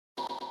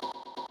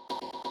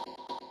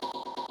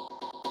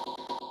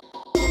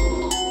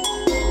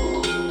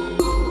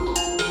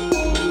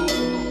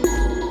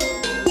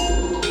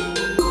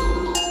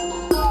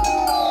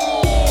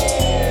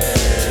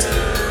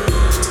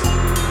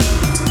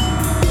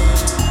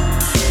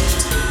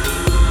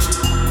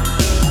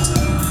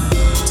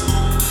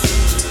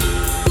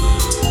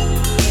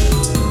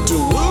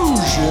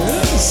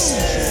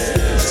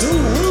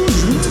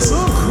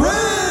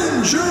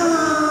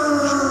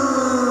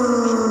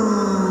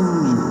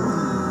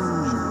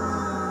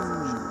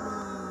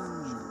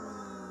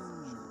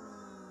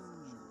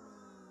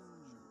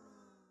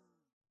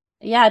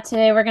Yeah,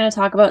 today we're going to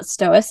talk about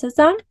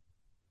Stoicism,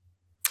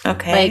 like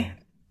Okay.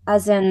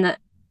 as in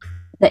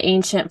the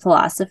ancient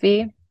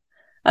philosophy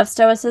of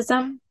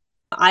Stoicism.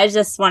 I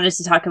just wanted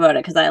to talk about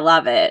it because I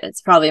love it.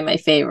 It's probably my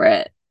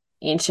favorite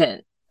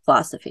ancient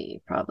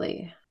philosophy,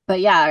 probably. But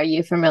yeah, are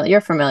you familiar?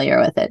 You're familiar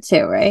with it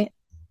too, right?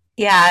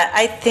 Yeah,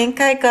 I think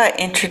I got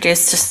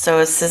introduced to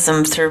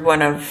Stoicism through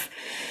one of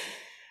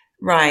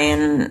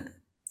Ryan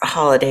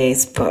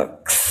Holiday's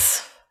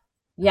books.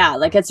 Yeah,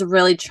 like it's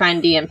really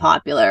trendy and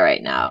popular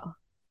right now.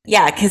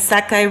 Yeah, because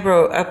that guy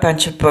wrote a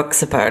bunch of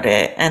books about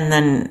it, and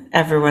then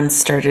everyone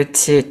started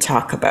to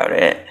talk about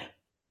it.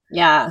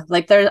 Yeah,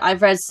 like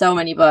I've read so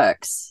many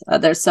books.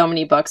 There's so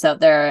many books out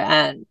there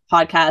and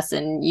podcasts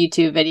and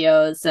YouTube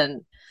videos,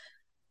 and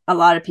a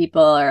lot of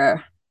people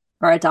are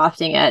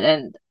adopting it,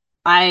 and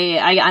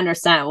I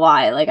understand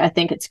why. Like I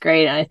think it's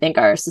great, and I think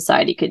our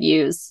society could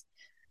use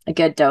a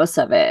good dose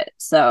of it.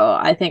 So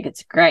I think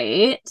it's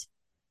great.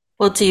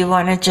 Well, do you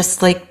want to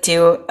just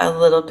do a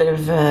little bit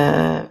of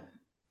an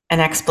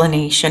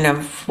explanation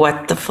of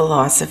what the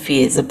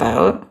philosophy is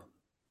about?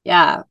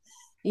 Yeah.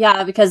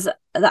 Yeah, because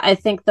I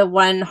think the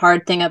one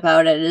hard thing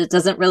about it is it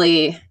doesn't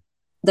really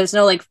there's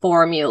no like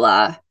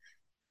formula,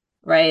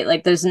 right?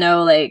 Like there's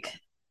no like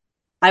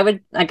I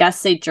guess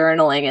say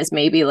journaling is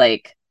maybe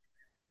like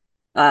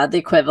the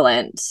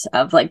equivalent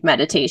of like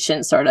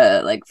meditation, sort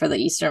of like for the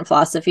Eastern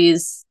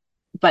philosophies.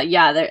 But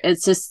yeah,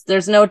 it's just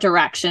there's no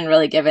direction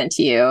really given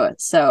to you,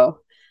 so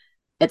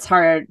it's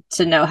hard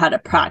to know how to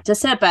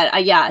practice it.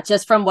 But yeah,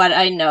 just from what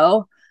I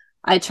know,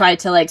 I tried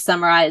to like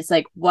summarize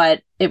like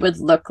what it would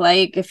look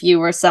like if you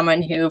were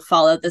someone who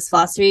followed this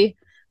philosophy,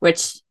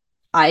 which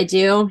I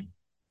do.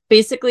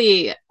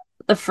 Basically,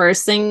 the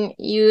first thing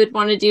you'd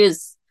want to do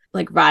is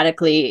like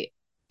radically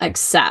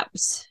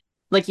accept.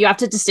 Like you have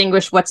to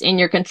distinguish what's in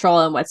your control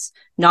and what's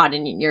not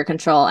in your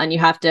control, and you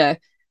have to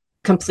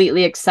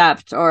completely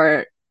accept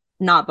or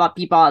not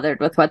be bothered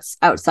with what's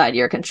outside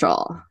your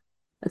control.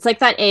 It's like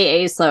that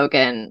AA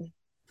slogan.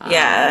 Um,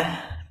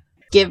 Yeah.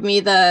 Give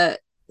me the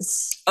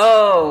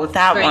Oh,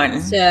 that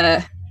strength one.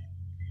 to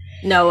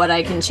know what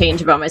I can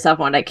change about myself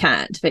and what I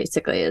can't,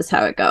 basically, is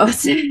how it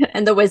goes.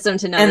 And the wisdom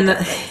to know the And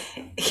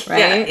difference, yeah,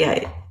 right?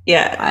 yeah,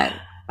 yeah.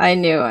 I I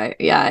knew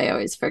I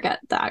always forget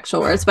the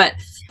actual words, but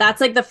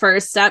that's like the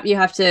first step you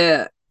have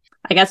to,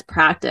 I guess,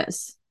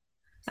 practice.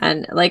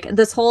 And like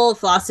this whole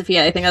philosophy,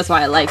 I think that's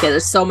why I like it.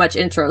 There's so much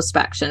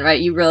introspection,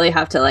 right? You really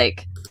have to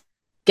like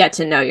get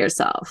to know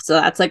yourself. So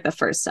that's like the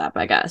first step,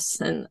 I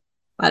guess. And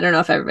I don't know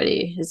if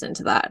everybody is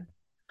into that,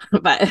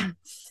 but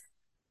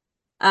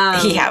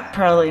um Yeah,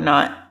 probably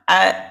not.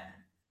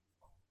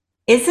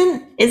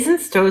 Isn't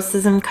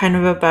Stoicism kind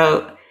of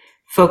about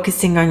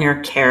focusing on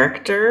your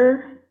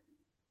character?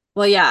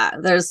 well, yeah,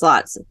 there's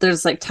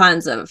like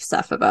tons of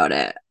stuff about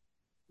it.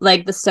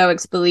 Like the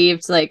Stoics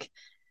believed like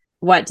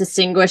what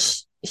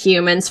distinguished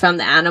humans from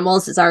the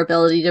animals is our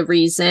ability to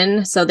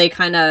reason. So they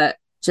kind of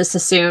just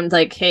assumed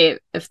like, hey,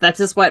 if that's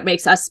just what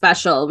makes us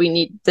special, we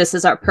need this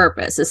is our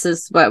purpose. This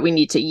is what we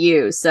need to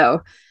use.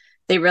 So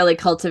they really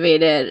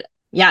cultivated,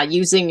 yeah,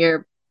 using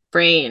your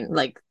brain,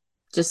 like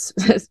just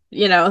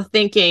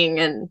thinking.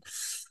 And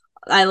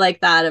I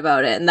like that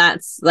about it. And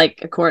that's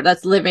like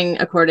that's living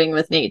according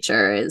with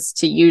nature, is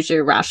to use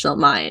your rational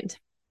mind.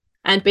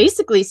 And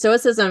basically,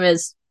 Stoicism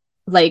is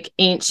like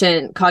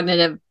ancient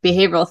cognitive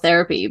behavioral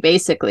therapy,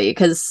 basically,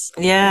 because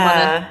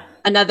Yeah.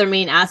 another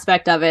main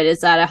aspect of it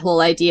is that a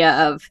whole idea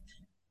of,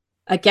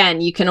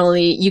 again, you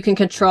can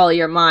control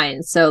your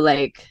mind. So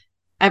like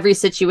every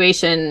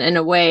situation in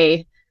a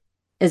way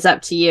is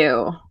up to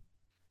you,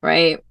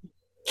 right?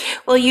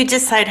 Well, you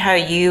decide how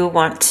you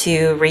want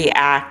to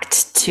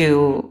react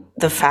to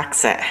the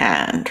facts at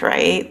hand,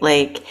 right?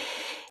 Like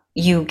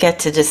you get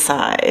to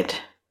decide.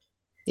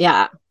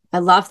 Yeah, I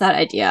love that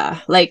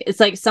idea. Like it's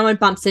like someone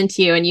bumps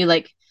into you and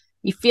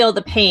you feel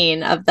the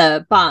pain of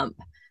the bump,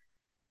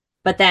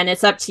 but then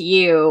it's up to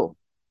you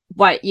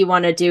what you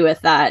want to do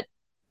with that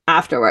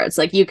afterwards.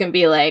 Like you can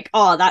be like,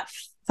 "Oh, that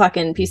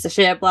fucking piece of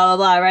shit," blah blah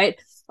blah, right?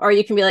 Or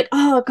you can be like,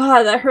 "Oh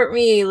God, that hurt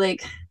me."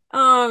 Like,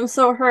 "Oh, I'm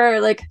so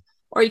hurt." Like,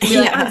 or you can be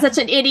like, "I'm Yeah. such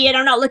an idiot.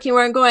 I'm not looking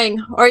where I'm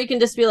going." Or you can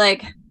just be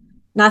like,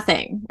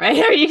 "Nothing," right?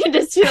 Or you can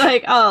just be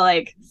like, "Oh,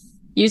 like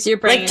use your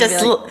Like brain and be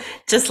like,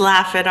 just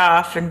laugh it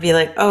off and be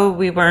like, "Oh,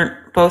 we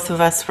weren't both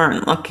of us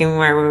weren't looking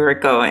where we were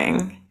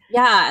going."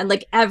 yeah." And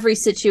like every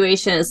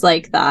situation is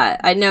like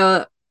that.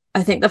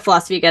 I think the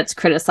philosophy gets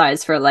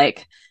criticized for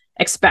like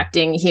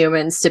expecting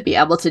humans to be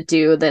able to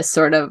do this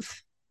sort of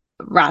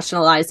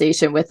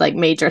rationalization with like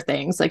major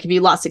things. Like if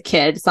you lost a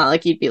kid, it's not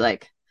like you'd be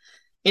like,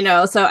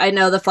 so I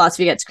know the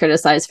philosophy gets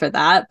criticized for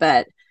that,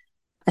 but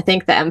I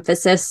think the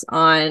emphasis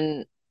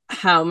on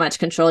how much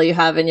control you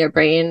have in your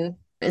brain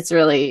is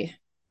really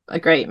a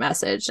great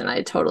message. And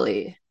I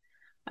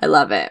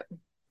love it.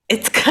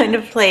 It's kind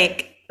of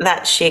like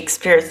that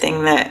Shakespeare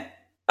thing that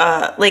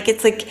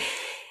it's like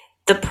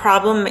the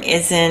problem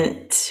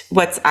isn't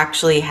what's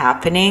actually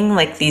happening,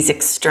 like these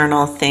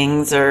external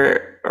things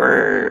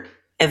or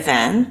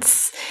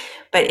events,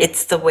 but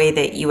it's the way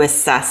that you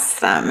assess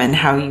them and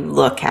how you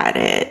look at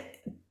it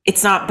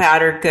it's not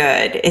bad or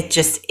good. It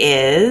just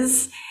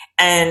is.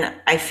 And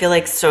I feel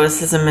like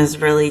Stoicism is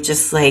really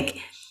just like,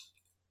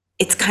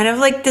 it's kind of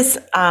like this.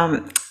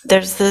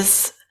 There's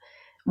this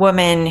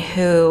woman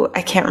who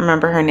I can't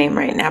remember her name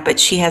right now, but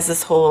she has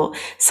this whole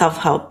self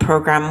help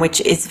program, which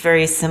is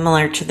very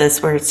similar to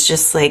this, where it's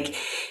just like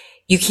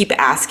you keep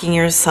asking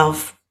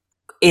yourself,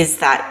 is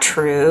that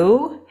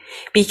true?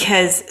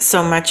 Because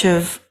so much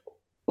of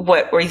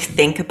what we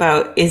think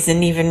about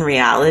isn't even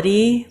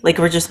reality. Like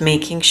we're just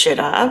making shit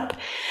up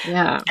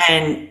Yeah.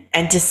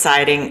 and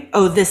deciding,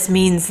 oh, this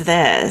means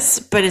this.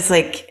 But it's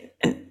like,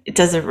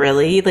 does it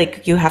really?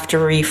 Like you have to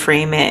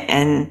reframe it,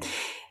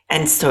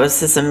 and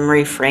Stoicism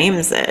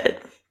reframes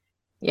it.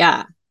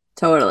 Yeah,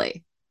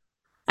 totally.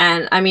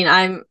 And I mean,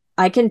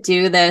 I can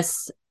do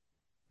this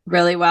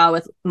really well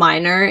with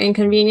minor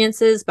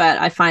inconveniences, but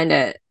I find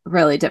it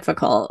really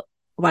difficult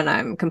when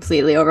I'm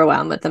completely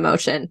overwhelmed with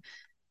emotion.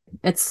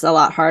 It's a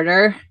lot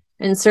harder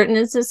in certain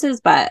instances,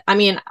 but I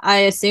mean, I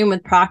assume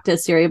with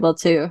practice you're able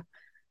to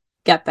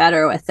get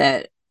better with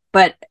it.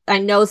 But I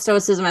know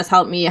Stoicism has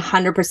helped me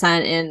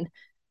 100% in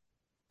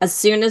as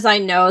soon as I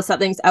know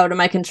something's out of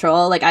my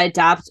control, like I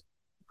adapt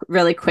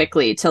really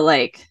quickly to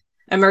like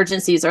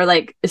emergencies or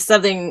like if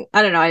something,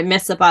 I don't know, I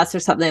miss a bus or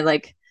something,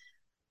 like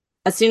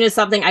as soon as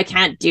something I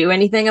can't do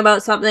anything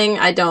about something,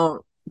 I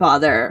don't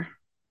bother.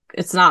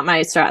 It's not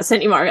my stress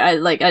anymore. I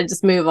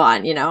just move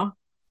on, you know?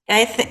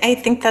 I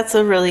think that's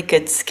a really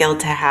good skill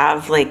to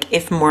have. Like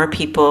if more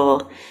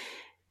people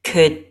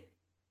could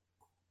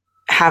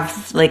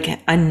have like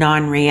a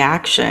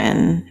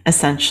non-reaction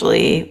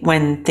essentially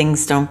when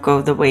things don't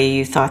go the way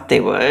you thought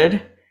they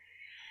would,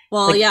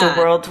 Well, like the yeah.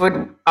 world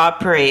would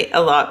operate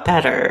a lot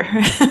better.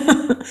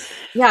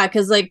 Yeah,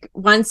 because like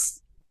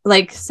once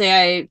like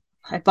say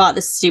I bought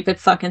this stupid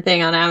fucking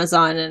thing on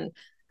Amazon and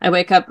I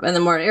wake up in the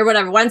morning or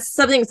whatever. Once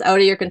something's out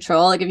of your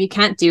control, like if you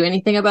can't do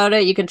anything about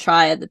it, you can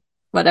try it,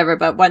 whatever.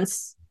 But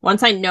once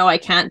I know I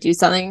can't do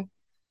something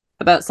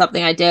about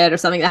something I did or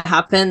something that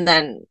happened,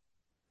 then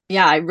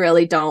yeah, I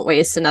really don't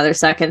waste another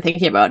second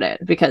thinking about it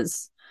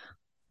because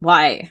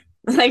why?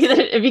 Like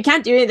if you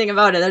can't do anything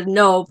about it, there's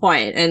no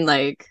point, and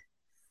like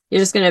you're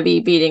just gonna be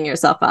beating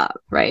yourself up,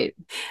 right?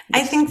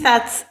 I Which think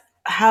that's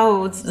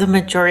how the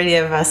majority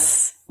of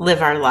us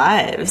live our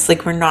lives.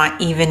 Like we're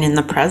not even in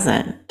the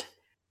present.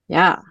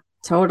 yeah,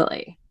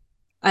 totally.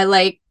 I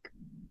like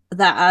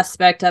that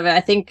aspect of it.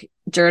 I think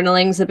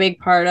journaling's a big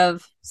part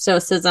of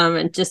stoicism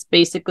and just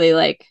basically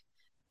like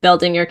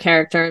building your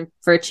character and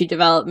virtue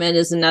development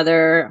is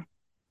another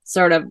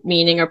sort of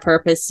meaning or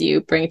purpose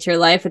you bring to your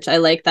life, which I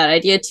like that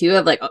idea too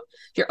of like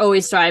you're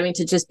always striving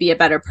to just be a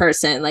better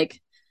person. Like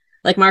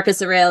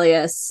Marcus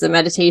Aurelius, the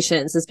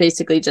meditations is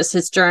basically just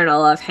his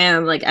journal of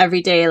him like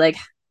every day, like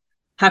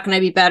how can I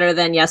be better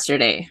than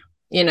yesterday?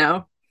 You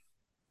know?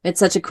 It's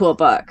such a cool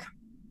book.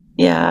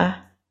 Yeah.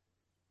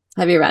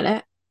 Have you read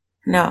it?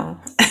 No.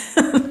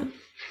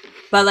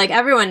 But like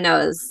everyone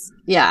knows,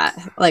 yeah,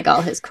 like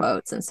all his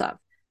quotes and stuff.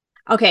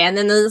 Okay, and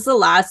then there's the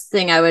last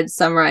thing I would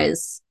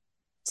summarize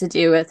to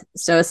do with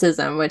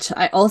Stoicism, which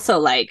I also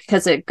like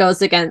because it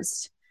goes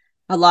against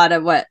a lot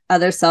of what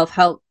other self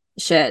help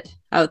shit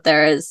out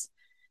there is.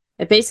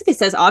 It basically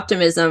says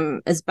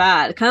optimism is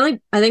bad. Kind of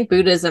like I think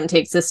Buddhism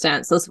takes this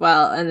stance as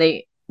well, and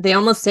they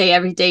almost say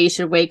every day you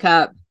should wake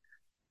up.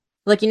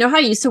 Like you know how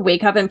you used to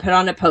wake up and put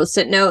on a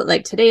post-it note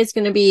like today is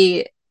going to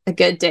be a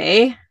good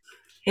day.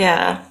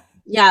 Yeah.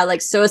 Yeah,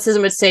 like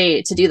stoicism would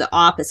say to do the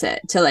opposite,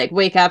 to like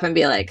wake up and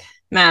be like,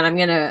 man, I'm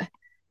gonna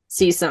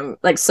see some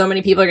like so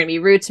many people are gonna be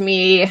rude to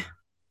me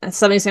and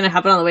something's gonna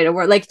happen on the way to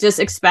work. Like just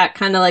expect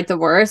kind of like the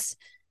worst.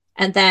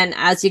 And then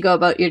as you go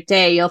about your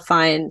day, you'll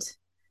find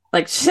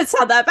like shit's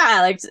not that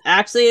bad. Like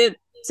actually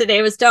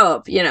today was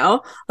dope, you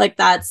know? Like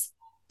that's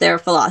their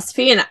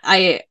philosophy. And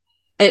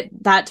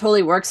that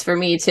totally works for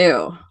me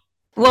too.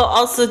 Well,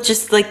 also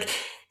just like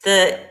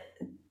the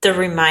the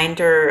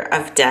reminder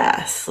of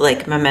death,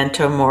 like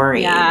memento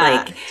mori,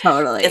 Yeah, like it's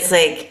totally.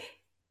 like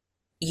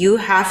you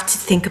have to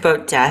think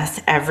about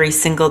death every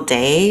single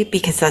day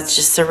because that's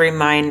just a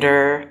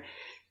reminder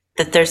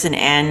that there's an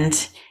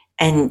end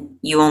and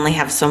you only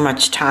have so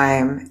much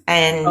time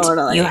and you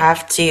Totally.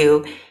 have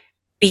to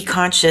be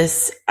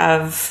conscious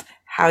of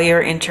how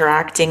you're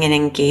interacting and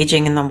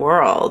engaging in the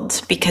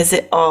world because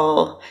it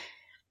all,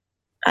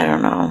 I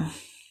don't know.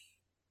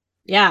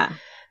 Yeah.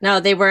 No,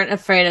 they weren't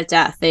afraid of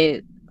death.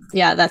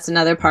 Yeah, that's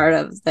another part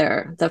of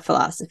the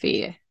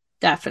philosophy.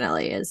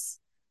 Definitely is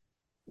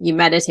you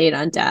meditate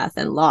on death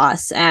and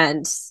loss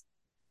and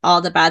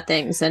all the bad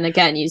things. And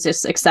again, you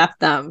just accept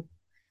them,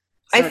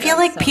 I sort feel of.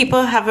 like So,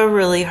 people have a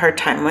really hard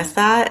time with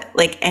that.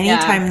 Like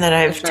yeah, anytime that for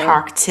I've sure.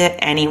 talked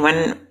to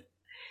anyone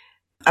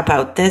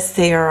about this,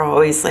 they are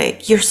always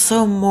like, "You're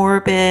so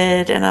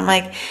morbid." And I'm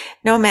like,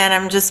 "No, man,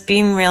 I'm just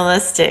being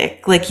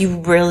realistic. Like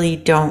you really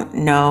don't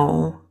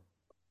know.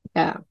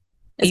 Yeah.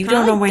 It's You kind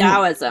of don't know like when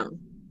Taoism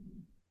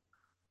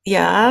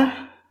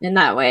yeah. in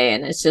that way.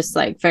 And it's just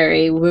like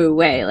very woo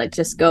way, like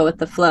just go with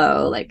the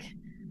flow. Like,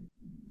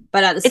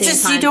 but at the It's same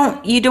just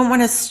time, you don't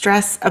want to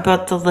stress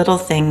about the little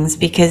things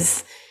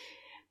because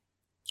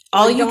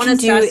Well, all you you don't want can to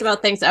stress do,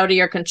 about things out of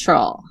your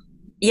control.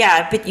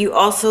 yeah, but you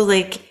also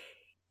like,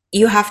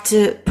 you have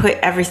to put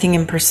everything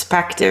in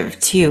perspective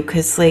too,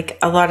 because like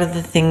a lot of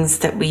the things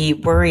that we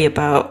worry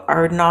about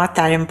are not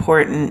that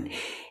important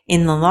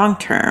in the long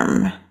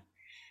term.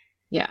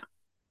 Yeah.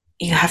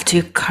 You have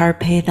to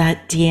carpe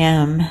that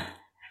DM.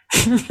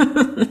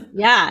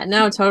 Yeah,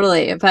 no,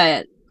 totally.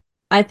 But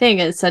I think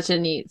it's such a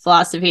neat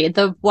philosophy.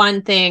 The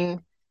one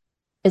thing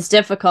is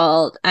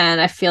difficult,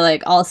 and I feel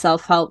like all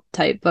self-help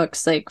type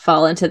books like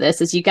fall into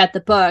this, is you get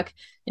the book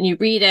and you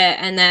read it,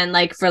 and then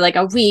like for like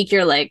a week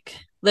you're like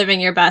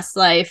living your best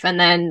life, and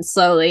then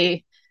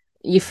slowly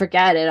you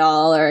forget it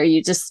all, or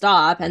you just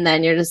stop, and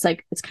then you're just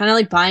like, it's kind of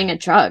like buying a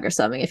drug or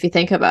something if you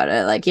think about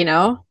it, like, you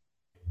know.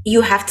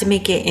 You have to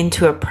make it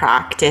into a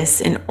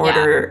practice in Yeah.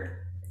 order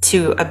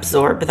to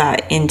absorb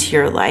that into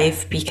your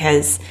life,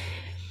 because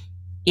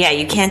yeah,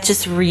 you can't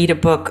just read a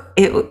book.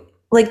 It,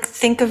 like,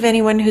 think of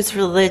anyone who's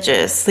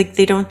religious. Like,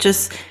 they don't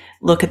just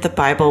look at the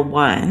Bible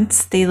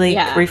once. They like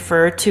Yeah,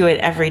 refer to it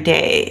every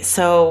day.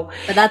 So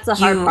but that's the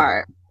hard you,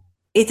 part.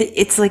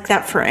 it's like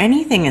that for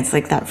anything. It's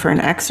like that for an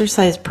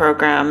exercise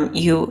program.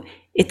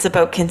 It's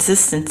about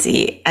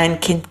consistency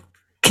and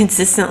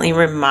consistently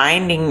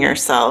reminding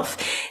yourself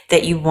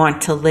that you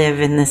want to live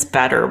in this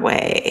better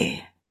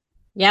way.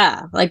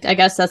 Yeah, like I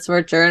guess that's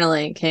where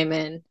journaling came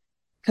in,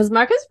 because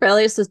Marcus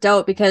Aurelius is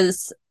dope.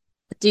 Because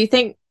do you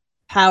think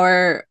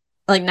power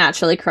like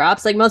naturally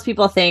corrupts? Like most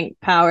people think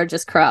power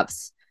just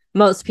corrupts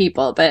most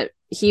people, but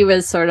he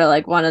was sort of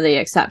like one of the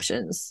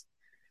exceptions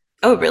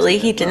Oh, to really?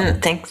 this He rule.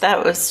 didn't think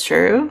that was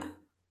true?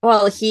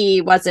 Well,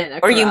 he wasn't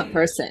a Or corrupt you,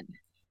 person,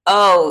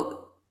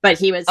 oh, but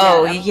he was,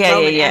 oh, yeah, a yeah, yeah,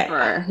 Roman yeah.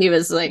 emperor. He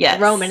was like a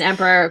Roman Yes.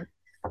 emperor,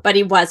 but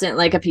he wasn't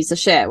like a piece of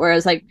shit.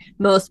 Whereas like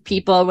most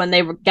people, when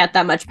they get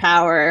that much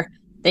power,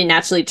 they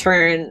naturally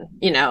turn,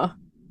 you know,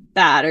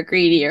 bad or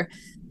greedy. Or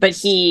but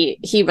he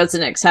was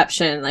an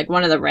exception, like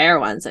one of the rare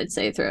ones I'd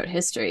say throughout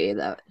history,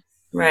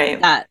 Right.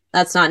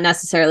 that's not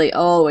necessarily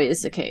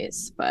always the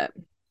case, but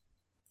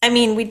I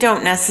mean, we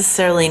don't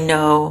necessarily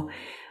know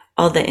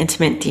all the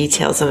intimate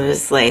details of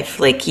his life.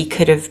 Like, he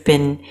could have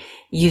been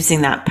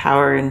using that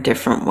power in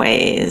different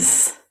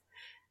ways.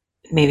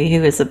 Maybe he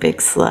was a big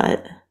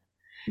slut.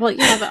 well,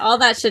 yeah, but all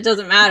that shit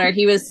doesn't matter.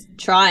 He was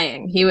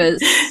trying. He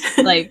was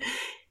like,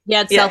 he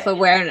had Yeah,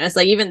 self-awareness.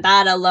 Like even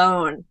that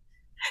alone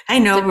I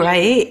know, to me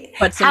right?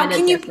 puts him How in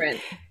a can you?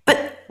 different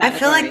But I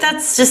feel like category.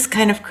 that's just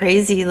kind of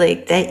crazy,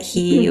 like that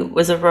he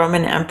was a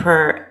Roman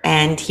emperor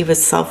and he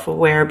was self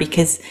aware,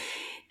 because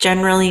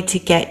generally to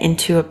get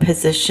into a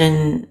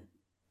position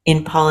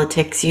in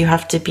politics, you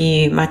have to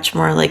be much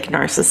more like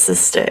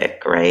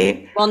narcissistic,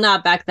 right? Well,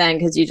 not back then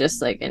because you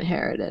just like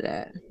inherited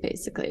it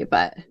basically,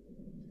 but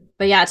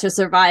yeah, to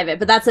survive it.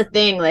 But that's the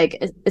thing, like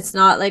it's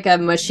not like a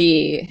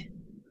mushy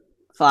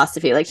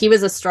philosophy. Like he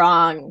was a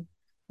strong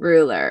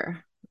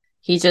ruler.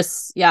 He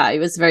just, yeah, he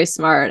was very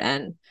smart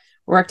and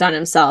worked on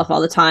himself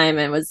all the time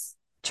and was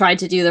tried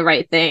to do the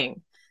right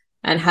thing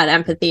and had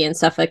empathy and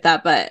stuff like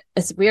that. But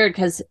it's weird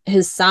because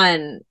his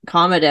son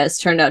Commodus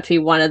turned out to be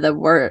one of the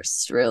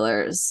worst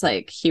rulers.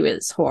 Like he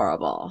was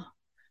horrible.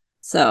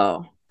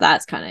 So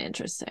that's kind of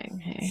interesting.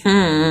 Hey,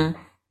 Hmm.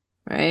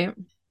 right?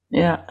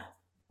 Yeah.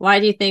 Why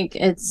do you think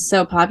it's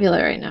so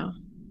popular right now?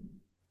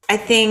 I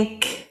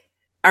think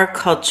our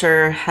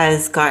culture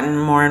has gotten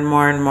more and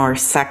more and more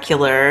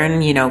secular, and,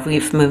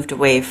 we've moved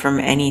away from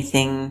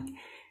anything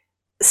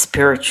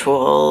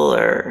spiritual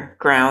or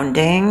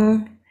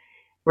grounding,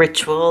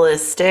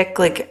 ritualistic.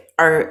 Like,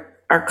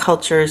 our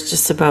culture is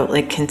just about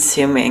like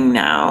consuming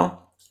now.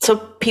 So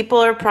people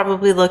are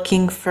probably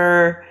looking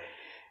for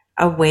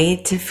a way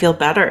to feel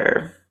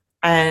better.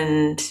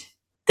 And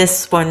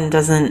this one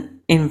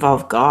doesn't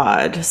involve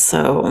God.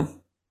 So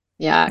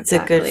Yeah, it's a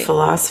good exactly.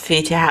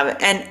 philosophy to have.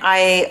 And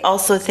I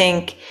also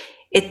think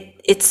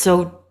it's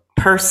so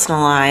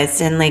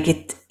personalized, and like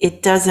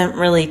it doesn't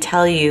really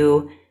tell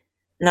you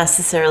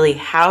necessarily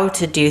how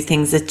to do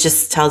things. It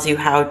just tells you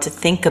how to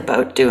think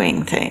about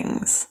doing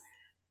things.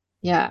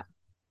 Yeah.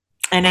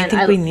 And I And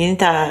think we need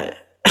that.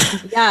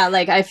 yeah,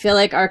 like I feel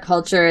like our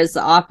culture is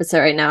the opposite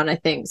right now. And I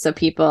think so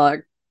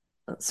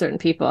certain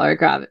people are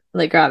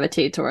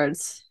gravitate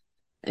towards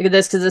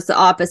this because it's the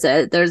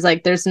opposite.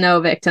 There's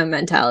no victim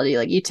mentality.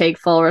 Like you take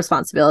full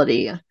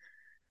responsibility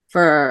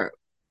for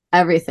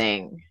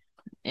everything,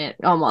 and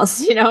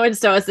almost, in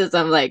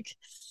stoicism, like,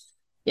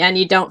 yeah, and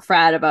you don't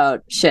fret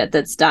about shit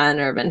that's done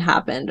or been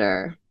happened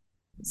or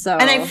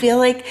And I so. feel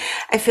like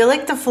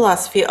the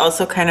philosophy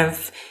also kind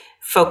of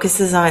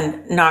focuses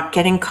on not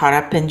getting caught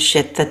up in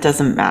shit that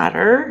doesn't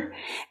matter.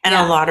 And a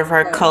Yeah, lot of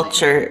our totally.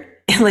 culture,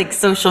 like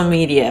social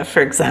media,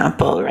 for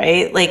example,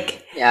 right?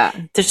 Like, Yeah.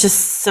 there's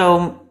just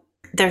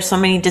there's so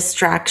many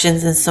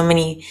distractions and so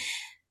many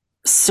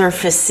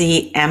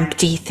surfacey,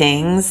 empty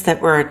things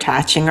that we're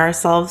attaching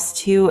ourselves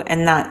to,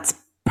 and that's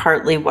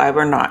partly why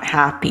we're not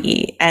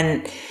happy.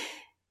 And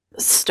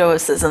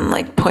Stoicism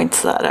like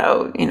points that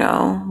out,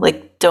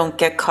 like, don't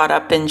get caught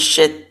up in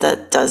shit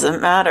that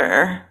doesn't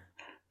matter.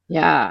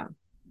 Yeah,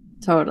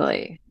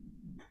 totally.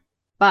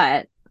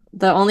 But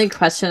the only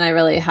question I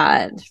really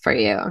had for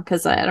you,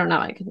 because I don't know,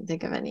 I couldn't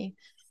think of any,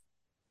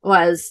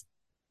 was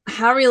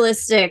how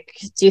realistic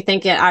do you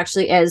think it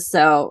actually is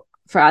so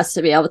for us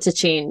to be able to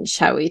change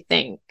how we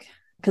think?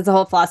 Because the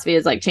whole philosophy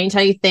is like change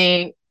how you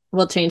think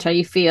will change how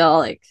you feel.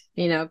 Like,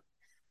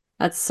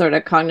 that's sort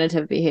of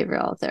cognitive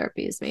behavioral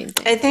therapy's main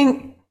I thing.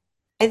 think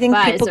I think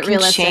But is people it can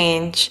realistic?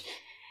 change.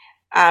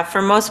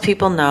 For most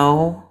people,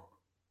 no.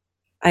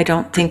 I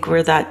don't think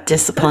we're that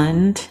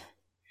disciplined.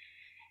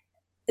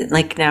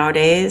 Like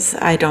nowadays,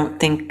 I don't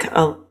think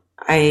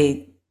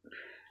I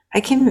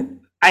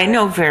I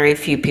know very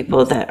few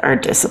people that are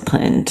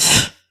disciplined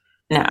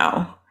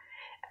now.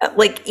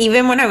 Like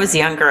even when I was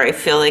younger, I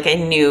feel like I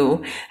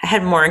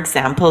had more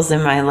examples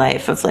in my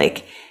life of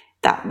like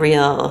that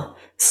real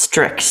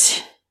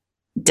strict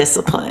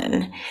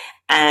discipline.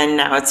 And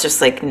now it's just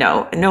like,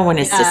 no one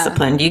is Yeah.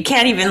 disciplined. You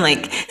can't even And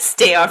like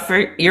stay off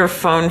your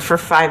phone for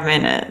 5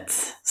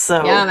 minutes.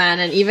 yeah, So man.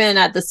 And even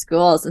at the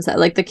schools and stuff,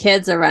 like the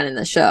kids are running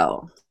the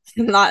show.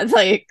 Not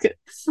like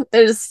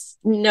there's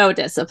no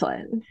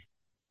discipline.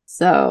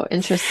 So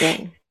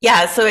interesting.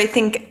 yeah, so I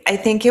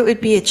think it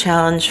would be a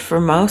challenge for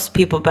most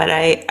people, but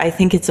I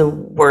think it's a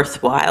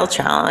worthwhile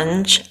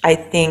challenge. I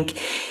think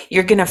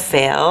you're gonna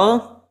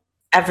fail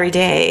every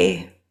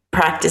day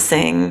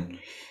practicing,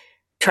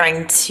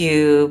 trying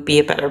to be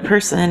a better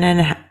person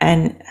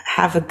and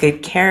have a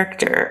good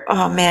character.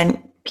 Oh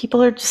man,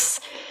 people are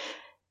just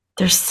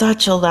there's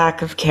such a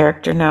lack of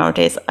character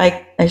nowadays.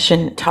 I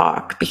shouldn't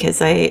talk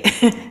because I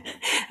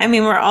I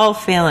mean we're all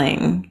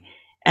failing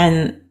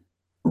and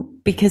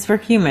because we're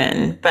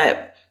human,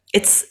 but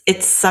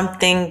it's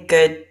something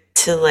good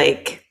to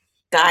like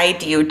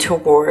guide you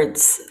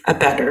towards a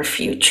better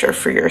future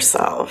for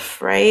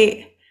yourself,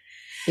 right?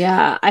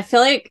 Yeah. I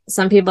feel like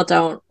some people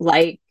don't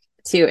like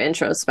to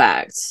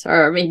introspect,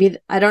 or maybe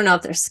I don't know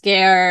if they're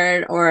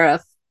scared or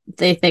if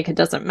they think it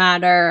doesn't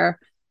matter,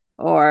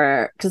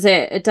 or because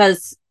it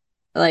does,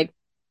 like,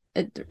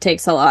 it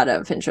takes a lot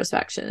of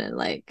introspection and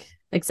like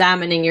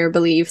examining your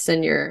beliefs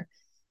and your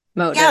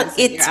Yeah, motives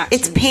and your it's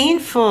actions.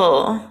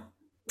 painful.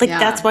 Like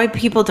that's Yeah. why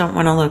people don't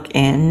want to look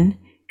in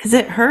because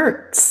it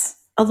hurts.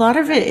 A lot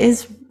of it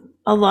is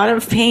a lot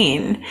of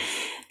pain.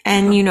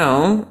 And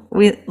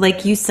we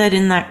like you said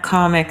in that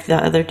comic the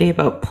other day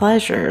about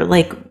pleasure,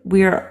 like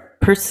we're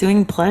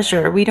pursuing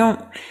pleasure. We don't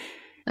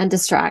And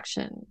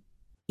distraction.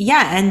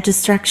 yeah, and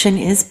distraction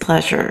is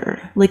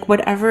pleasure. Like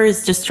whatever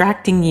is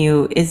distracting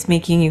you is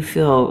making you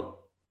feel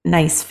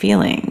nice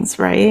feelings,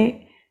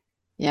 right?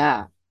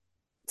 Yeah.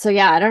 So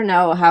yeah, I don't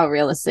know how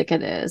realistic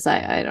it is.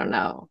 I don't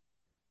know.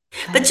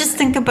 But just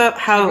think about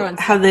Everyone's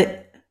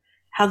different.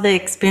 how the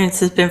experience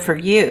has been for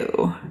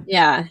you.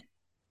 Yeah.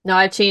 No,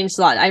 I've changed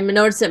a lot. I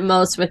noticed it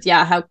most with,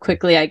 yeah, how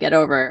quickly I get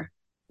over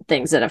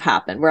things that have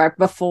happened. Where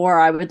before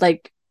I would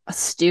like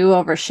stew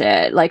over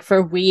shit. Like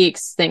for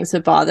weeks, things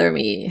would bother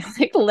me,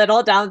 like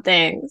little down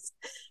things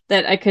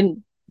that I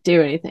couldn't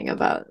do anything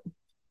about.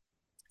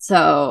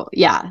 So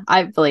yeah,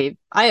 I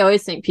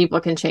always think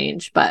people can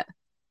change, but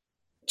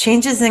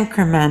Change is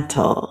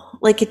incremental.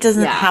 Like it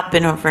doesn't yeah,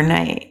 happen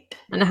overnight.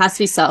 and it has to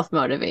be self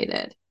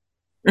motivated,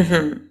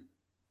 Hmm.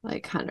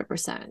 like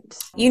 100%.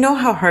 You know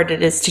how hard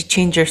it is to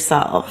change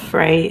yourself,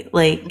 right?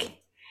 Like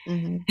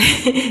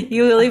Mm-hmm.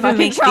 you will I even fucking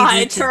make these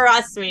tried.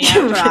 Trust me,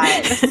 I've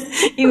tried.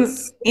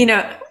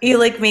 you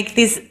like make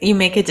these you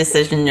make a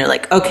decision, you're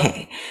like,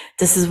 okay,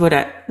 this is what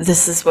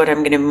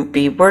I'm gonna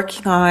be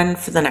working on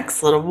for the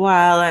next little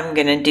while. I'm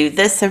gonna do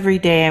this every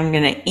day, I'm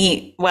gonna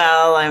eat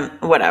well, I'm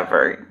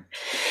whatever.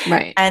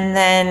 Right. And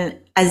then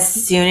as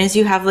soon as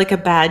you have like a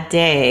bad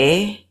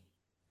day,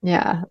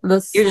 Yeah.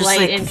 The you're just slight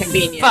like,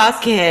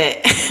 fuck inconvenience.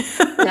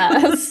 it.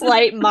 Yeah. A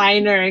slight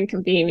minor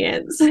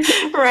inconvenience.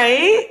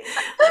 Right?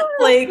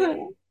 Like,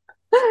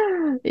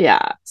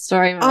 Yeah.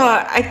 Story of oh,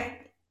 my life.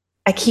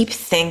 I keep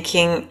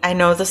thinking, I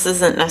know this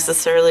isn't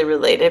necessarily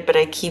related, but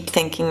I keep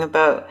thinking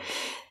about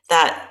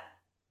that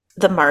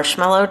the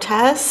marshmallow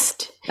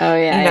test, Oh,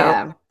 you yeah.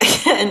 know,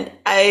 Yeah. and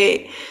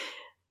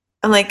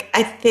I'm like,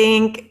 I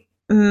think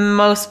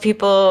most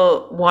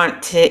people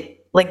want to,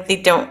 like,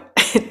 they don't,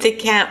 they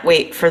can't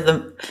wait for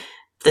the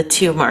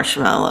two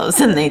marshmallows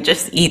and they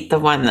just eat the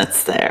one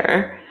that's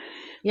there.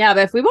 Yeah.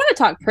 But if we want to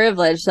talk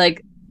privilege,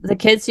 like the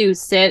kids who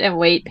sit and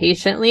wait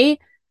patiently,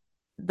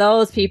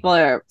 those people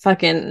are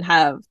fucking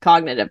have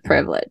cognitive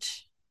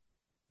privilege.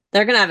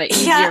 They're going to have an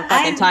Yeah, easier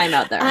fucking time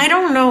out I there.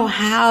 don't know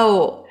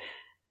how.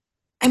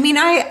 I mean,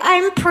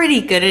 I'm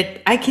pretty good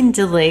at I can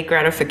delay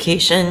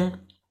gratification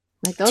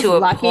Like those to a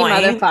lucky point.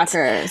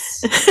 motherfuckers.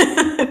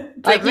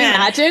 But Like, you man,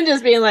 imagine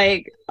just being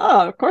like,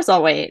 oh, of course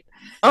I'll wait.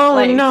 oh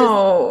Like, just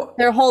no.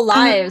 their whole Uh,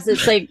 lives,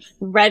 it's like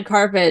red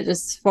carpet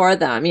just for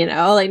them, you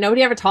know? Like,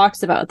 nobody ever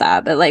talks about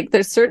that. But like,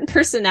 there's certain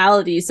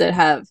personalities that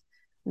have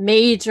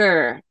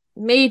major,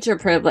 major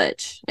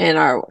privilege in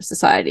our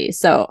society.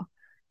 So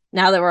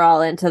now that we're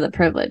all into the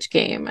privilege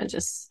game, I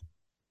just,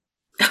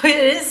 it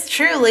is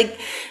true. Like,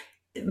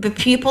 but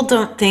people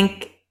don't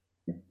think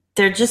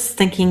they're just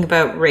thinking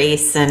about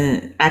race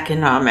and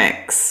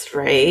economics,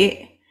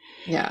 right?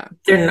 Yeah.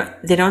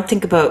 They don't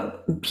think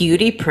about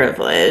beauty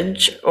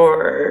privilege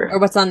or Or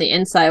what's on the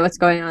inside, what's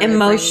going on in their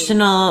brain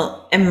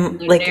emotional, and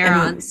their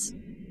neurons.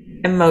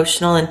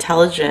 emotional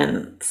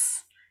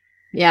intelligence.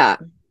 Yeah.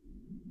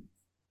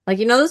 Like,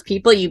 you know, those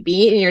people you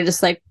meet and you're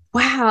just like,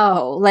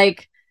 wow,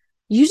 like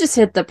you just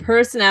hit the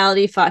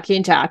personality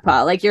fucking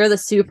jackpot. Like you're the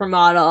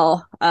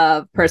supermodel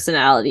of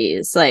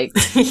personalities. Like,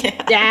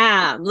 Yeah.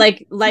 damn,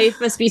 like life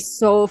must be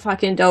so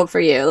fucking dope for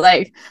you.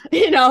 Like,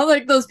 you know,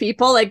 like those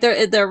people, like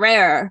they're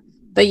rare,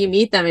 but you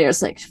meet them and you're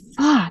just like,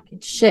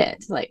 fucking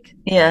shit.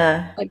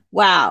 Yeah. Like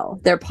wow,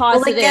 they're Well, I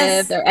positive,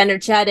 guess they're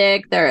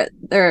energetic,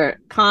 they're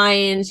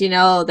kind, you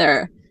know,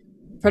 they're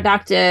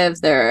productive,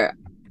 they're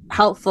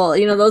helpful,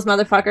 you know, those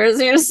motherfuckers.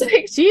 And you're just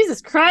like,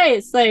 Jesus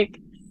Christ, like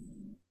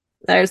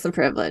there's some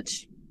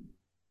privilege.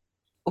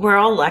 we're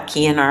all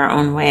lucky in our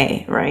own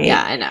way, Yeah, right?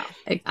 I know.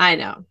 I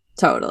know.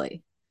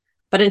 Totally.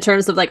 But in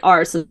terms of like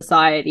our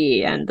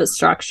society and the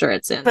structure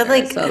it's in But there.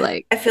 like, So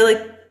like I feel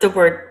like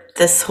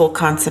this whole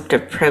concept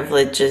of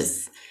privilege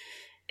is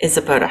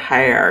about a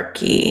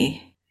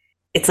hierarchy.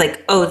 It's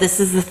like, oh, this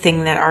is the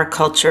thing that our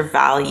culture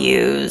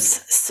values.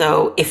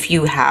 So if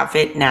you have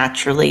it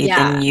naturally,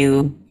 then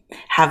yeah.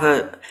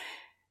 have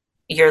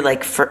you're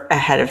like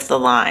ahead of the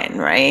line,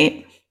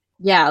 right?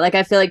 Yeah. Like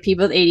I feel like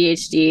people with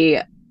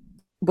ADHD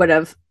would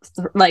have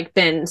like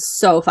been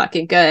so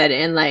fucking good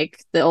in like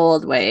the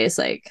old ways,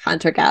 like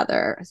hunter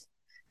gatherer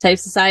type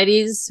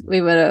societies.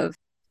 We would have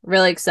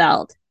really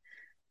excelled.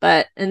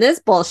 But in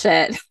this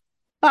bullshit,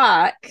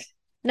 fuck,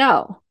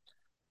 no,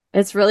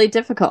 it's really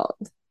difficult.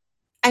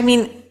 I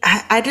mean,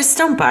 I just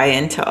don't buy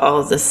into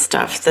all this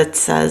stuff that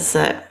says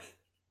that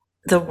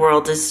the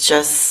world is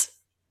just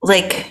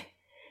like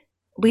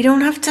we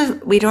don't have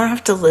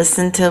to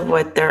listen to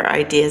what their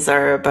ideas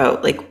are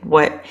about like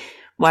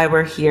why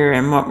we're here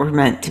and what we're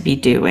meant to be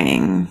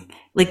doing.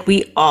 Like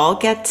we all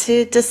get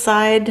to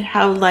decide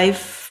how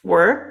life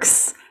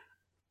works,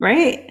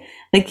 right?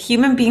 Like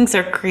human beings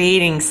are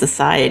creating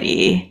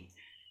society.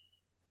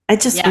 I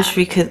just Yeah. wish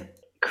we could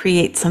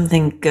create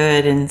something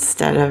good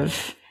instead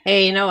of.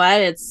 Hey, you know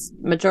what? It's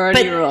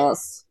majority But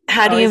rules.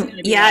 how do Always you, going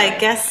to be yeah, that I way.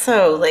 guess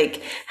so.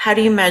 Like, how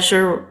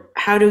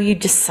do you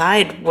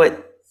decide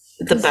what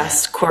the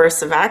best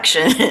course of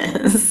action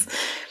is?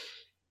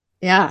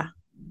 Yeah.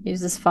 You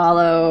just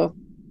follow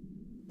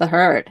the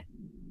herd.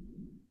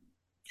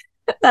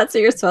 That's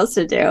what you're supposed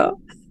to do.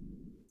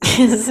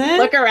 Is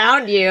Look it?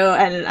 around you.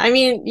 And I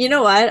mean, you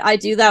know what? I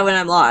do that when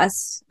I'm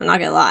lost. I'm not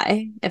going to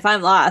lie. If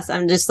I'm lost,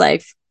 I'm just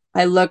like,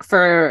 I look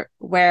for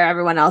where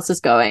everyone else is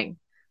going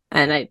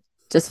and I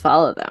just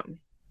follow them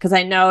because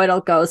I know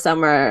it'll go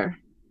somewhere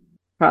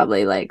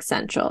probably like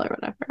central or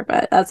whatever,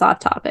 but that's off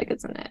topic,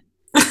 isn't it?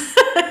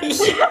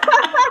 Yeah.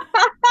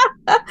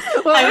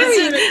 What I were was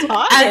we even just,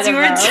 talking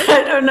about?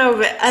 I don't know,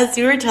 but as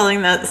you were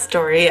telling that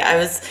story, I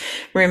was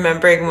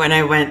remembering when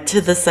I went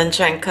to the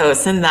Sunshine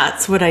Coast, and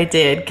that's what I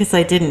did because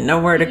I didn't know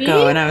where to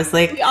go. See? And I was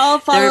We like, all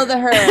follow there, the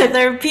herd.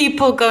 there are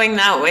people going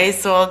that way,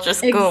 so I'll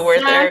just go where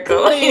they're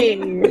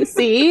going. Exactly.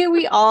 See,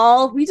 we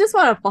just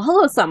want to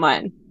follow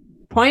someone.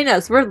 Point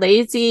us. We're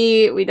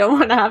lazy. We don't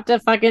want to have to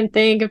fucking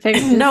think and pick.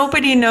 Just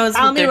Nobody knows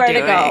tell what me they're where to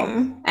go.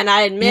 doing. And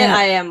I admit Yeah.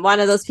 I am one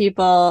of those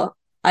people.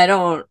 I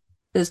don't,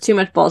 there's too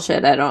much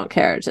bullshit. I don't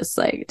care. Just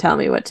like tell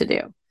me what to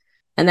do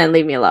and then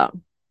leave me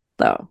alone.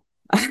 So,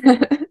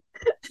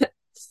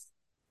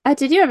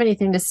 did you have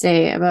anything to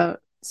say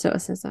about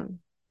Stoicism?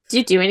 Do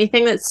you do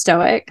anything that's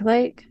Stoic?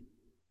 Like,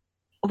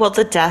 Well,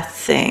 the death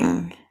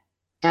thing.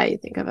 yeah, you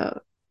think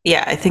about.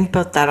 Yeah, I think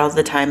about that all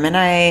the time, and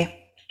I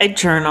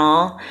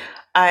journal.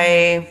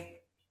 I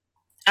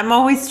I'm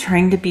always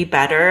trying to be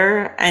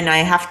better, and I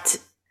have to.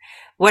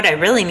 What I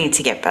really need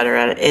to get better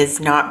at is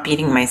not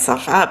beating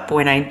myself up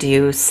when I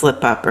do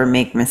slip up or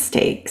make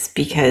mistakes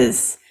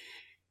because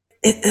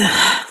it,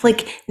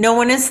 like no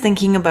one is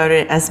thinking about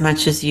it as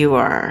much as you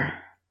are,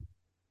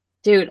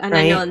 Dude, and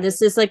I know, right? and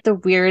this is like the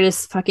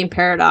weirdest fucking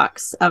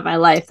paradox of my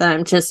life that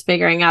I'm just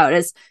figuring out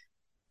is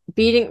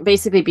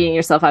basically beating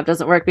yourself up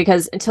doesn't work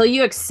because until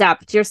you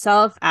accept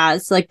yourself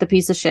as like the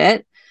piece of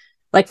shit,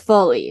 like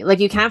fully, like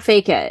you can't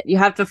fake it. You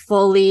have to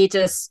fully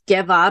just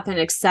give up and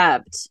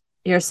accept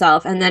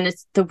yourself. And then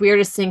it's the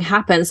weirdest thing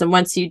happens. And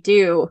once you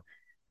do,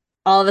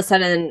 all of a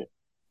sudden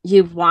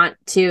you want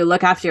to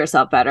look after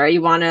yourself better.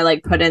 You want to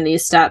like put in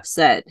these steps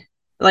that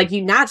like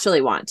you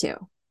naturally want to.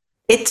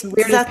 It's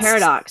Weirdest that's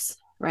paradox,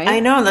 I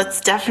right? know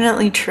that's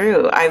definitely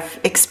true. I've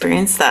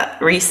experienced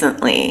that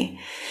recently.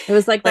 It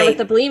was like that with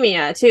the Like,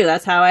 bulimia too.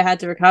 That's how I had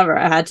to recover.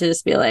 I had to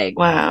just be like,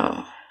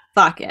 wow.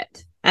 fuck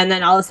it. And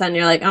then all of a sudden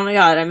you're like, oh my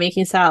God, I'm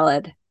making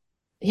salad.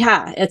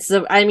 Yeah,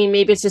 I mean,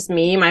 maybe it's just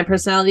me. My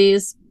personality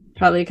is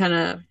probably kind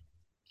of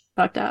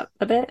fucked up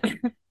a bit.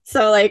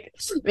 So like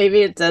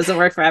maybe it doesn't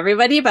work for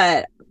everybody,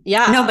 but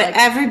No, yeah, but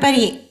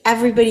like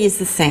everybody is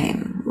the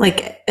same.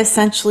 Like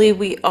essentially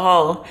we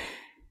all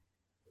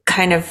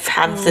kind of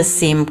have the mm,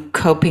 same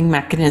coping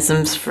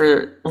mechanisms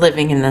for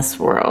living in this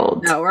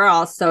world. no, we're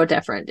all so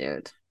different,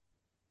 dude.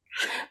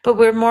 But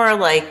we're more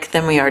alike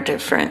than we are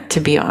different, to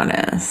be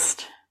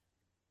honest.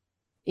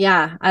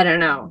 Yeah, I don't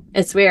know.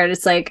 It's weird.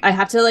 It's like I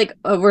have to like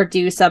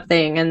overdo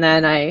something and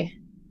then I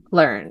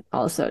learn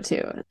also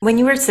too. When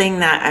you were saying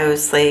that, I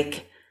was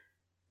like,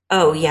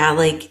 oh, yeah,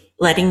 like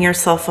letting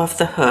yourself off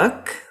the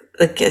hook.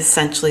 Like,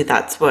 essentially,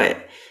 that's what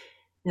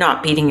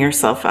not beating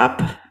yourself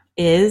up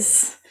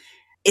is.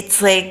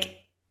 It's like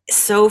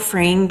so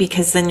freeing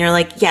because then you're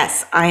like,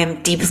 yes, I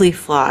am deeply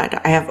flawed.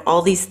 I have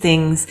all these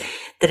things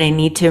that I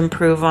need to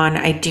improve on.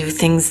 I do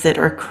things that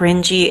are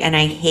cringy and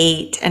I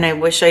hate and I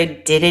wish I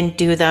didn't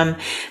do them,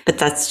 but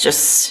that's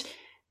just,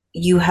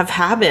 you have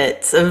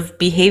habits of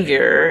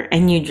behavior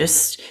and you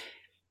just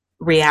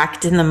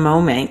react in the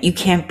moment. You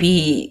can't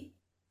be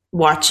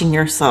watching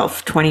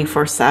yourself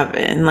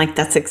 24/7. Like,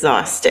 that's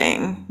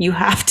exhausting. You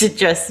have to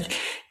just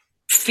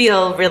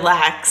feel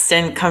relaxed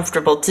and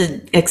comfortable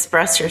to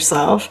express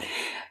yourself.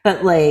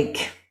 But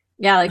like,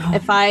 Yeah, like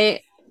if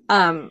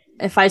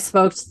I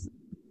smoked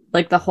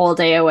like the whole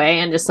day away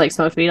and just like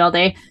smoked weed all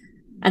day,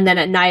 and then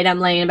at night I'm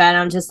laying in bed and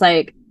I'm just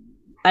like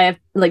I have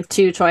like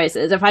two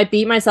choices. If I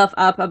beat myself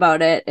up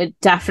about it, it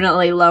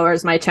definitely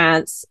lowers my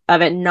chance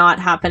of it not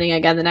happening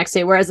again the next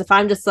day. Whereas if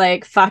I'm just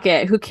like, fuck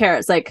it, who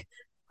cares? Like,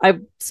 I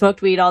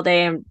smoked weed all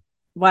day and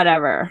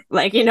whatever.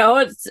 Like,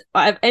 it's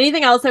if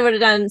anything else I would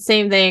have done,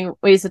 same thing,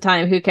 waste of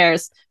time, who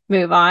cares?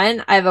 Move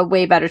on. I have a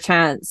way better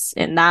chance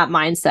in that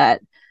mindset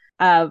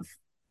of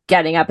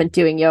getting up and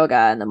doing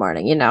yoga in the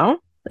morning.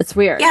 It's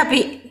weird. yeah,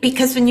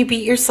 because when you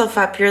beat yourself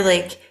up, you're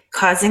like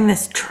causing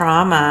this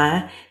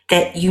trauma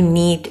that you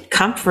need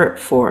comfort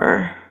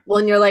for.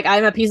 When you're like,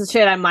 I'm a piece of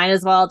shit, I might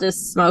as well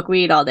just smoke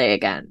weed all day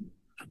again.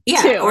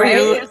 Yeah, Too, right?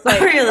 It's or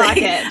like, you're fuck like,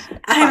 it.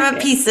 I'm Fuck a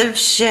it. piece of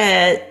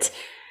shit.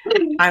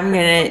 I'm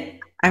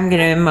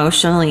gonna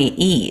emotionally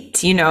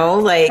eat,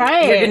 like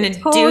Right.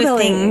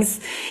 Totally.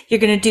 you're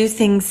gonna do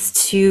things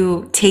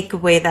to take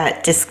away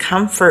that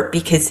discomfort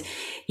because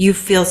you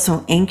feel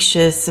so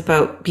anxious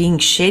about being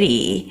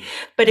shitty.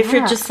 But if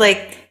you're Yeah. just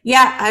like,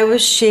 yeah, I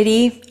was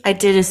shitty, I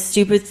did a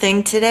stupid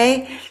thing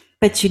today,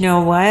 but you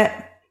know what?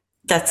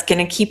 That's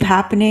gonna keep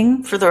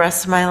happening for the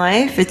rest of my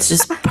life. It's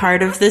just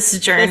part of this This is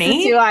who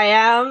journey. I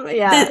am.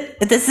 Yeah.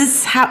 This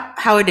is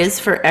how it is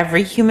for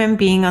every human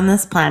being on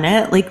this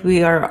planet. Like,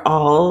 we are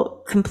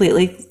all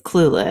completely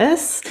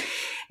clueless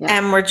Yeah.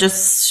 and we're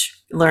just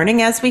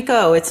learning as we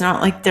go. It's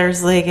not like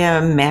there's like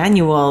a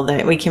manual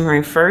that we can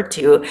refer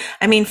to.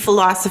 I mean,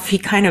 philosophy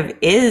kind of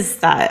is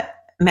that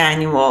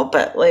manual,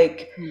 but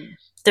like,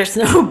 there's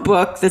no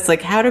book that's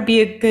like how to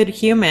be a good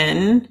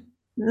human.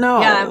 Yeah.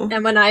 No.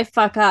 And when I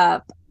fuck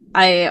up,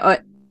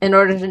 in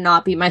order to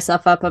not beat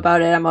myself up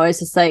about it, I'm always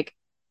just like,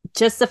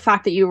 just the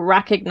fact that you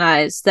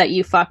recognize that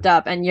you fucked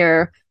up and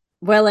you're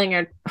willing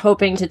or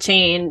hoping to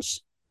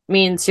change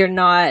means you're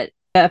not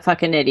a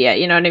fucking idiot.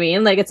 You know what I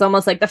mean? Like, it's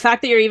almost like the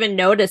fact that you're even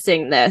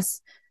noticing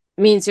this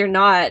means you're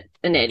not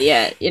an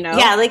idiot?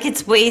 Yeah, like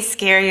it's way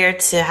scarier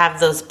to have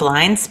those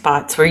blind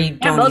spots where you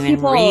Yeah, don't most even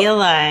people,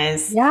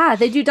 realize. yeah,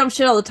 they do dumb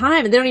shit all the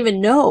time and they don't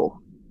even know.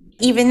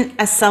 Even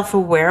a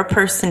self-aware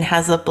person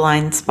has a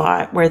blind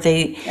spot where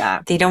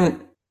Yeah, they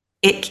don't,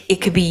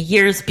 it could be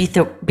years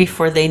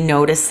before they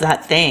notice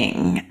that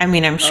thing. I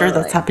mean, I'm sure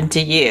that's totally. happened to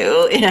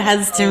you. It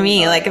has to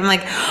me. Like, I'm Totally.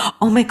 like,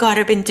 oh my God,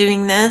 I've been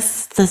doing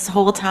this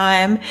whole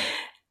time.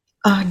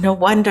 Oh, no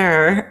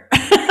wonder.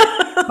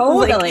 Like,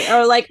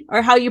 Totally.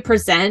 Or how you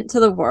present to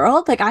the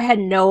world. Like, I had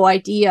no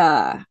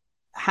idea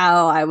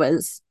how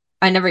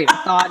I never even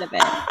thought of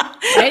it.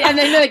 Right. And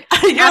then like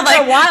you're after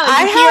like, a while you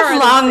I hear have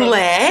these long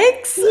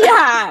things.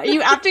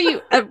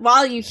 legs. Yeah.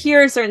 While you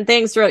hear certain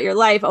things throughout your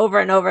life over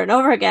and over and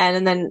over again,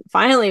 and then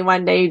finally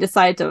one day you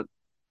decide to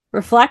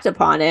reflect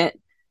upon it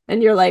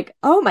and you're like,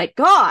 oh my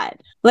God.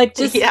 Like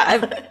just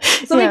I've Yeah.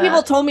 so many people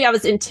Yeah. told me I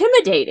was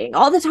intimidating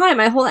all the time.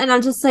 And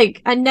I'm just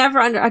like,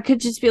 I could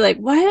just be like,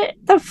 what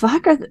the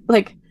fuck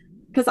like,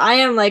 because I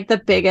am like the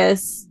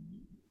biggest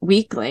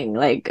weakling,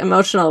 like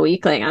emotional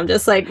weakling. I'm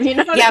just like, you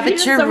know what I Yeah, mean? but And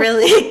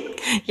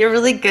so, you're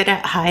really good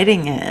at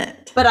hiding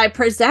it. but I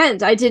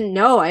didn't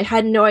know. I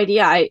had no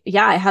idea. I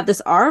have this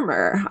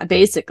armor,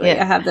 basically. I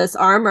Yeah. have this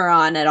armor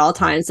on at all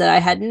times that I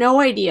had no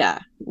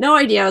idea. No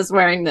idea I was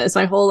wearing this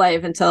my whole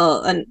life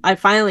and I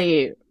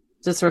finally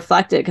just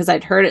reflected because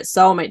I'd heard it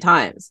so many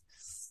times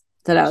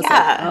that I was like,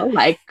 Yeah. oh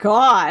my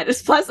God.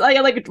 Plus, I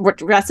like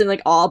dressed in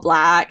like all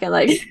black and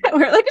like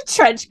wear like a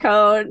trench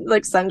coat,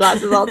 like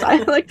sunglasses all the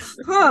time. Like,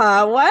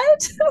 huh,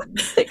 what?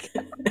 Like,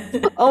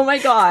 oh my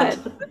God.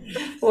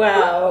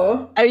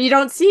 Wow. You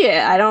don't see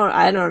it. I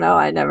don't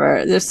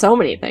know. There's so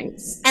many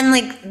things. And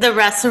like the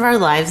rest of our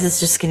lives is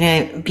just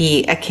going to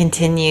be a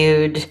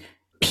continued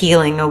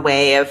peeling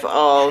away of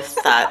all of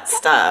that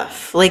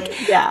stuff.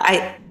 Like,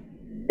 Yeah.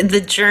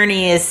 the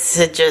journey is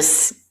to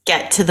just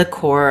get to the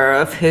core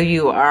of who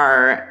you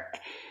are,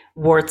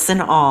 warts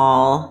and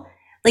all.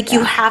 Like, you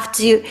Yeah. have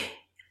to,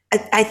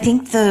 I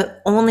think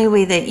the only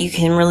way that you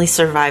can really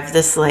survive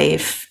this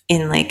life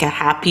in like a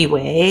happy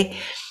way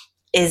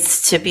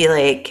is to be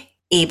like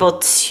able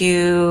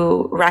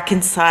to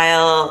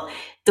reconcile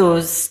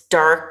those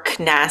dark,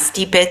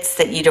 nasty bits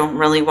that you don't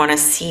really want to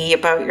see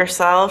about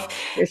yourself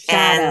Your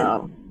and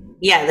shadow.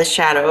 Yeah, the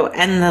shadow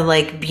and the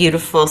like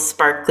beautiful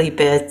sparkly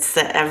bits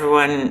that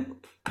everyone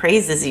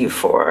praises you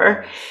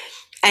for,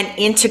 and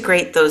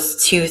integrate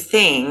those two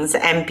things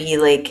and be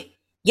like,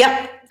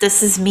 yep,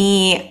 this is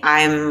me.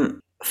 I'm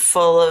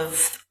full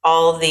of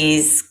all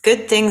these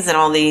good things and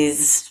all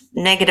these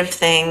negative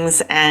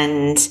things.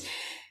 And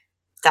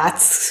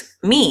that's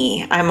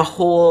me. I'm a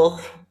whole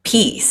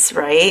piece,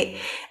 right?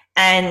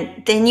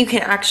 And then you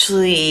can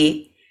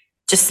actually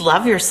just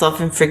love yourself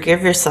and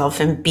forgive yourself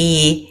and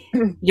be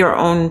your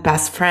own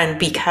best friend,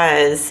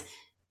 because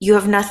you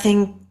have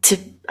nothing to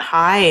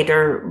hide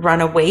or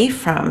run away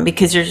from,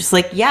 because you're just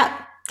like, yeah,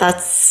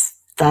 that's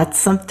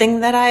something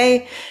that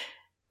I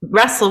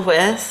wrestle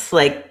with,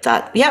 like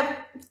that. Yep,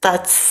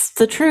 that's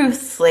the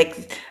truth.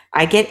 Like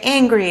I get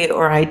angry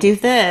or I do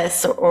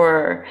this,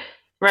 or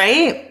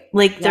right,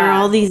 like there are Yeah.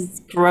 all these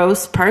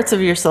gross parts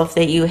of yourself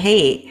that you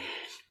hate,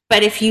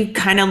 but if you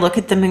kind of look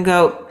at them and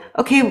go,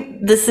 okay,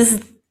 this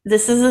is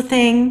a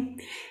thing,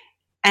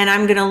 and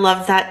I'm gonna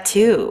love that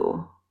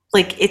too.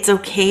 Like it's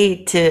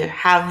okay to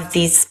have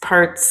these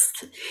parts.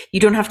 You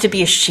don't have to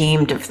be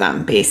ashamed of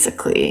them,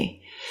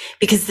 basically,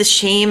 because the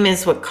shame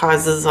is what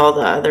causes all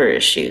the other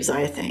issues,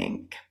 I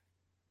think.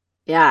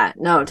 Yeah.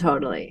 No,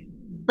 totally.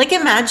 Like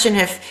imagine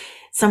if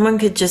someone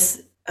could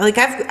just, like,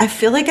 I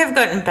feel like I've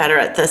gotten better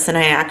at this, and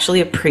I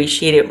actually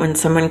appreciate it when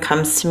someone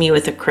comes to me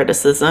with a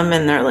criticism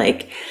and they're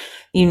like,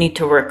 you need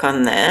to work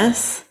on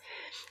this,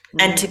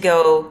 and to Mm.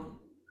 go,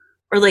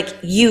 or like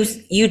you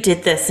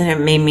did this and it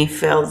made me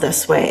feel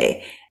this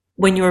way.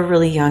 When you were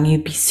really young,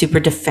 you'd be super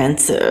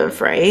defensive,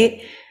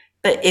 right?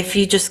 But if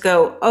you just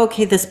go,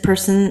 okay, this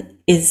person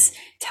is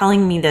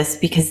telling me this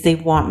because they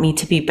want me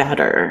to be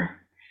better,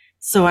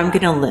 so I'm Yeah.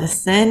 going to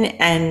listen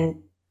and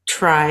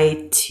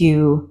try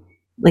to,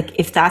 like,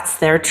 if that's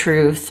their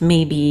truth,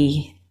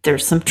 maybe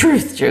there's some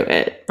truth to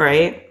it,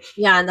 right?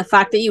 Yeah. And the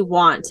fact that you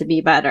want to be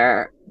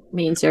better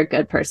means you're a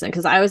good person.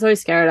 Because I was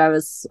always scared I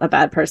was a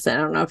bad person.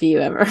 I don't know if you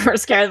ever were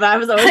scared, but I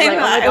was always like, oh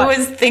my I God.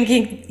 was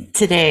thinking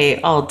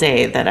today all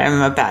day that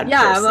I'm a bad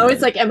Yeah, I'm always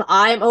person. like,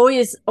 I'm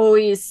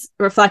always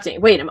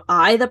reflecting. Wait, am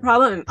I the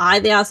problem? Am I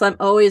the asshole? I'm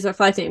always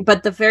reflecting.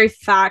 But the very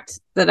fact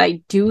that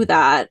I do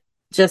that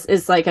just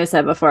is, like I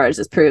said before, it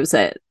just proves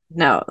it.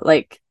 No,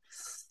 like,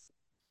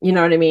 you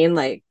know what I mean?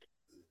 Like,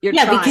 you're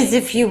Yeah, because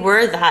trying. if you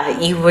were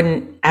that, you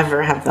wouldn't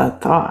ever have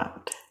that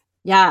thought.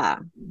 Yeah.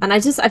 And I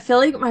feel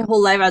like my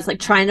whole life I was like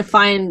trying to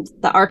find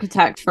the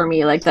architect for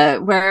me, like the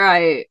where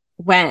I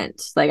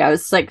went. Like I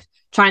was like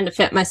trying to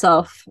fit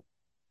myself.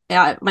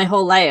 Yeah, my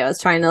whole life I was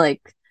trying to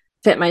like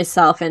fit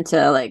myself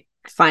into like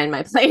find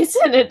my place.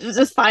 And it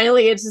just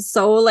finally it's just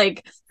so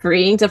like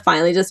freeing to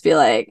finally just be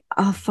like,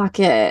 oh fuck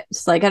it.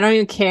 Just like I don't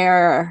even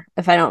care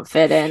if I don't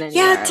fit in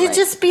Yeah, anywhere. to Like,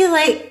 just be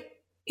like,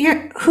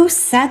 you're who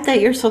said that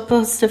you're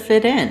supposed to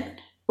fit in?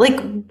 Like,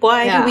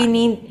 why do we yeah,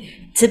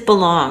 need to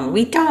belong?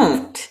 We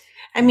don't.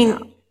 I no,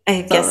 mean,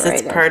 I so guess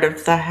it's overrated. part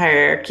of the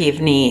hierarchy of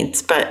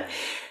needs, but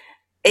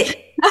it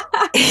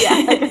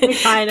Yeah, we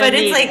kind of but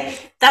it's need it.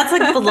 like that's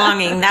like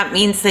belonging. That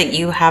means that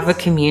you have a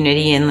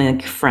community and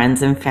like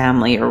friends and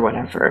family or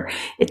whatever.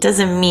 It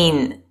doesn't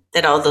mean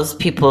that all those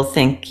people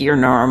think you're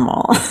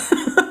normal.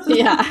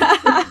 Yeah.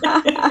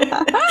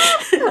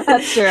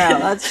 That's true.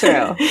 That's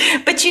true.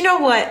 But you know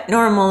what?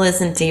 Normal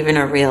isn't even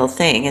a real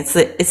thing. It's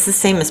the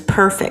same as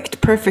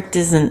perfect. Perfect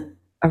isn't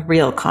a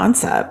real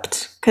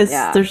concept, because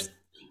Yeah. there's,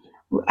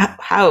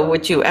 how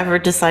would you ever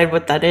decide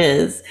what that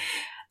is?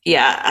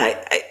 Yeah,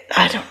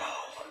 I don't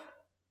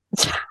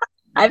know.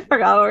 I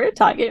forgot what we were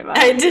talking I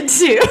about. did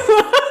too.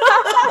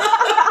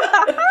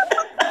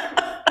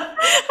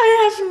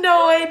 I have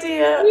no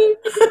idea. Me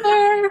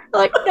neither.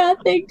 Like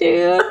nothing,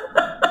 dude.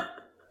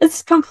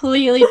 It's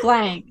completely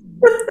blank.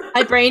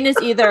 My brain is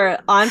either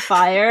on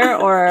fire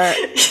or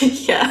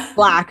Yeah.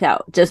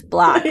 blackout, just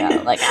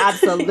blackout. Like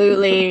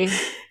absolutely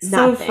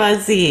So nothing.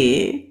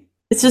 fuzzy.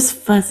 It's just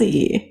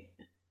fuzzy.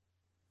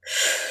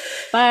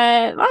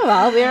 But oh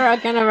well, we're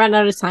gonna run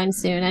out of time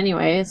soon,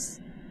 anyways.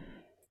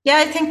 Yeah,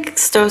 I think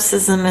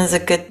Stoicism is a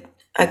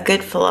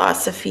good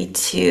philosophy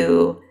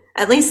to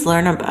at least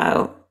learn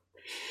about.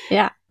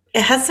 Yeah,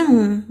 It has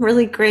some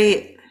really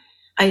great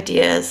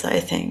ideas, I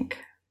think.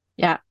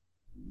 yeah.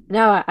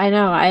 No, I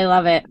know. I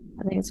love it.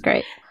 I think it's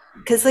great.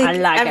 Because I like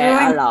like it a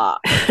everyone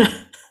lot.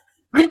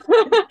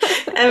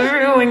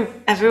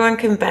 everyone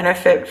can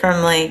benefit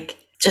from like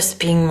just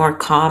being more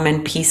calm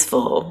and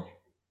peaceful.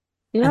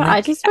 You know, And I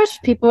like, just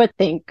wish people would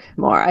think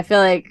more. I feel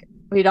like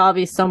we'd all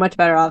be so much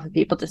better off if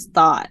people just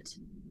thought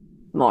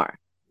more.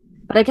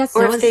 But I guess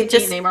or no if one's they thinking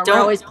just anymore. We're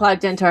don't, always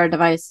plugged into our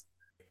device.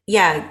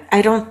 yeah,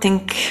 I don't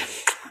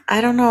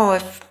know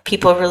if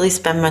people really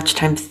spend much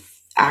time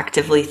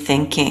actively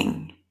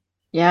thinking.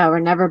 Yeah, we're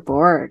never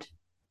bored.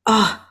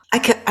 Oh,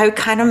 I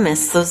kind of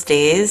miss those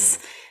days,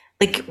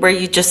 like where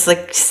you just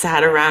like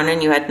sat around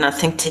and you had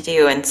nothing to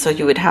do, and so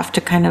you would have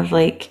to kind of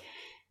like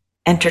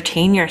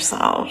entertain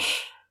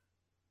yourself.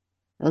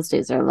 Those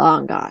days are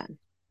long gone.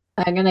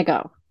 I'm gonna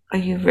go. Oh,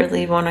 you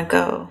really want to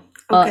go?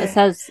 Well, Okay.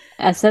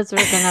 it says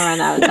we're gonna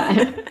run out of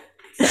time.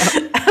 So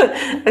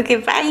Okay,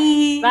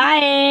 bye.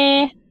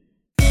 bye.